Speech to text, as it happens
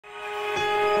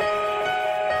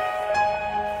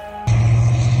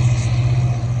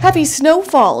Heavy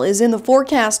snowfall is in the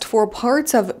forecast for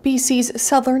parts of BC's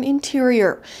southern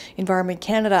interior. Environment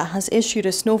Canada has issued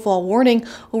a snowfall warning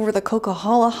over the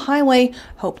Coquihalla Highway,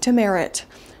 Hope to Merritt.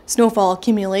 Snowfall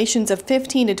accumulations of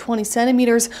 15 to 20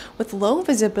 centimeters with low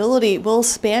visibility will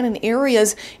span in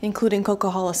areas including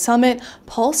Coquihalla Summit,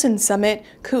 Paulson Summit,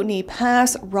 Kootenay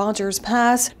Pass, Rogers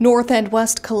Pass, North and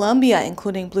West Columbia,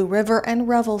 including Blue River and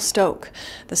Revelstoke.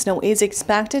 The snow is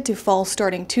expected to fall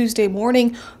starting Tuesday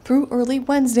morning through early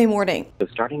Wednesday morning. So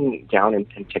starting down in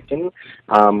Penticton,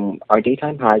 our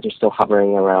daytime highs are still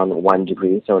hovering around 1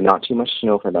 degree, so not too much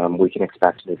snow for them. We can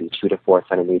expect maybe 2 to 4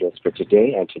 centimeters for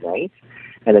today and tonight.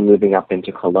 And then moving up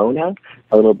into Kelowna,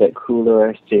 a little bit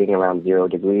cooler, staying around 0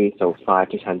 degrees, so 5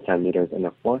 to 10 centimeters in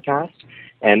the forecast.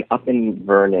 And up in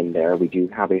Vernon there, we do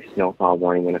have a snowfall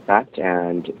warning in effect,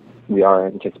 and we are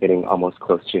anticipating almost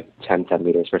close to 10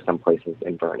 centimeters for some places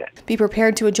in Vernon. Be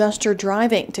prepared to adjust your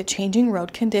driving to changing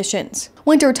road conditions.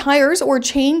 Winter tires or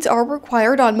chains are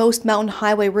required on most mountain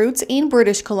highway routes in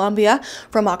British Columbia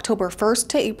from October 1st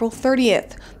to April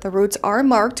 30th. The routes are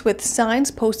marked with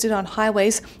signs posted on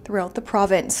highways throughout the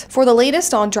province. For the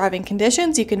latest on driving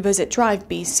conditions, you can visit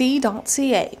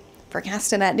drivebc.ca. For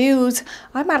Castanet News,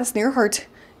 I'm Madison Earhart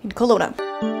in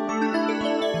Kelowna.